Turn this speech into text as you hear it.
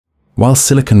While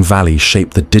Silicon Valley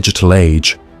shaped the digital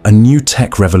age, a new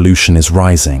tech revolution is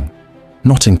rising,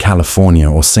 not in California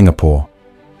or Singapore,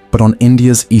 but on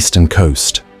India's eastern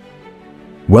coast.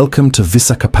 Welcome to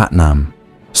Visakhapatnam,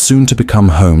 soon to become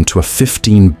home to a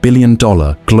 $15 billion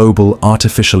global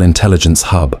artificial intelligence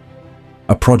hub,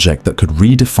 a project that could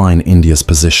redefine India's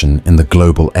position in the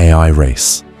global AI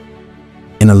race.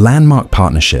 In a landmark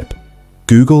partnership,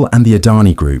 Google and the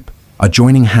Adani Group are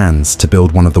joining hands to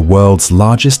build one of the world's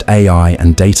largest AI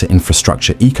and data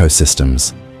infrastructure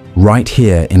ecosystems, right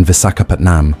here in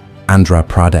Visakhapatnam, Andhra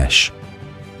Pradesh.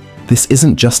 This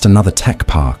isn't just another tech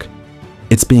park.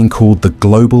 It's being called the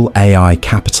global AI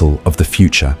capital of the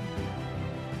future.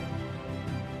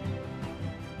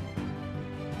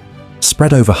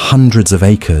 Spread over hundreds of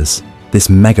acres, this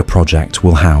mega project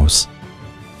will house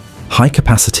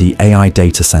high-capacity AI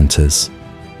data centers,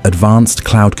 advanced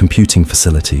cloud computing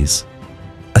facilities,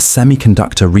 a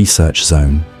semiconductor research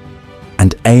zone,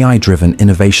 and AI-driven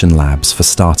innovation labs for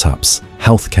startups,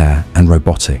 healthcare, and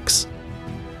robotics.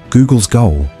 Google's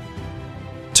goal?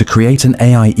 To create an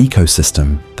AI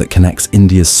ecosystem that connects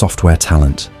India's software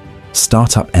talent,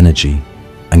 startup energy,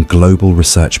 and global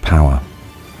research power,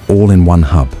 all in one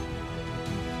hub.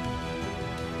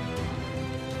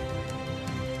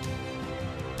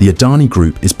 The Adani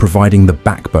Group is providing the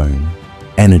backbone,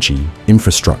 energy,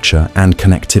 infrastructure, and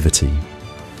connectivity.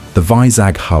 The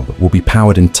Vizag hub will be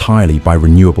powered entirely by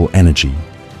renewable energy,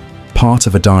 part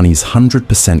of Adani's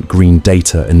 100% green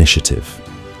data initiative.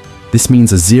 This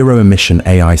means a zero-emission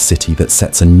AI city that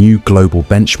sets a new global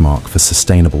benchmark for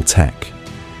sustainable tech.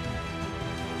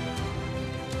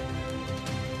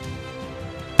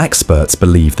 Experts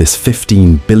believe this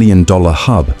 $15 billion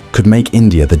hub could make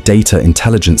India the data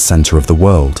intelligence center of the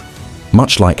world,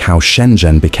 much like how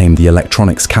Shenzhen became the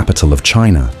electronics capital of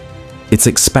China. It's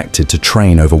expected to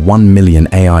train over 1 million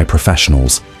AI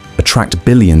professionals, attract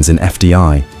billions in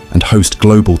FDI, and host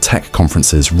global tech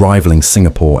conferences rivaling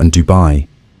Singapore and Dubai.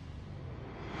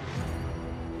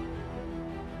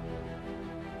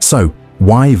 So,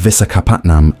 why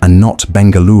Visakhapatnam and not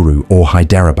Bengaluru or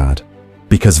Hyderabad?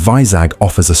 Because Vizag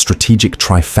offers a strategic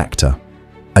trifecta: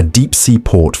 a deep-sea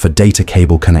port for data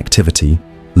cable connectivity,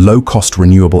 low-cost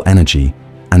renewable energy,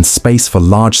 and space for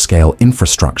large-scale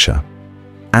infrastructure.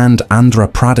 And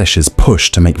Andhra Pradesh's push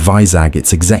to make Vizag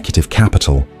its executive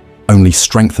capital only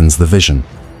strengthens the vision: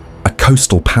 a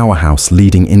coastal powerhouse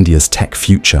leading India's tech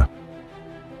future.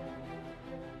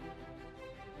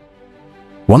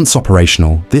 Once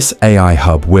operational, this AI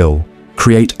hub will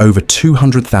create over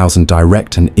 200,000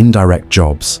 direct and indirect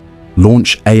jobs,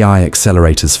 launch AI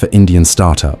accelerators for Indian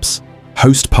startups,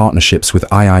 host partnerships with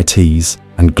IITs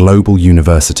and global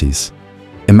universities.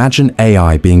 Imagine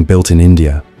AI being built in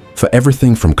India for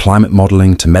everything from climate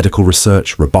modeling to medical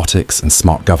research, robotics, and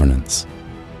smart governance.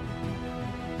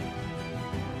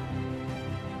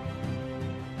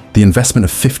 The investment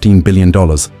of $15 billion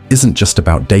isn't just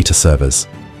about data servers.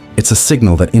 It's a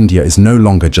signal that India is no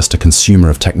longer just a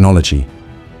consumer of technology,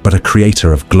 but a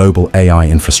creator of global AI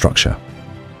infrastructure.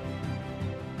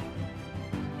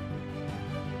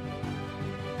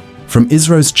 From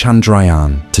ISRO's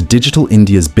Chandrayaan to Digital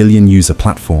India's billion-user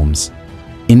platforms,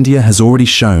 India has already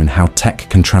shown how tech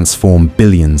can transform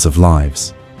billions of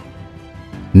lives.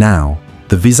 Now,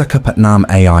 the Visakhapatnam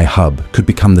AI Hub could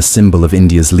become the symbol of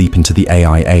India's leap into the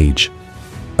AI age,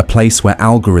 a place where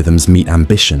algorithms meet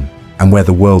ambition and where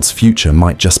the world's future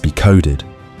might just be coded.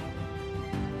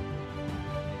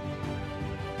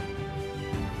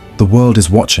 The world is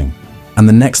watching, and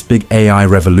the next big AI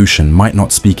revolution might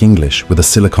not speak English with a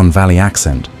Silicon Valley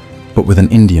accent, but with an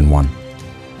Indian one.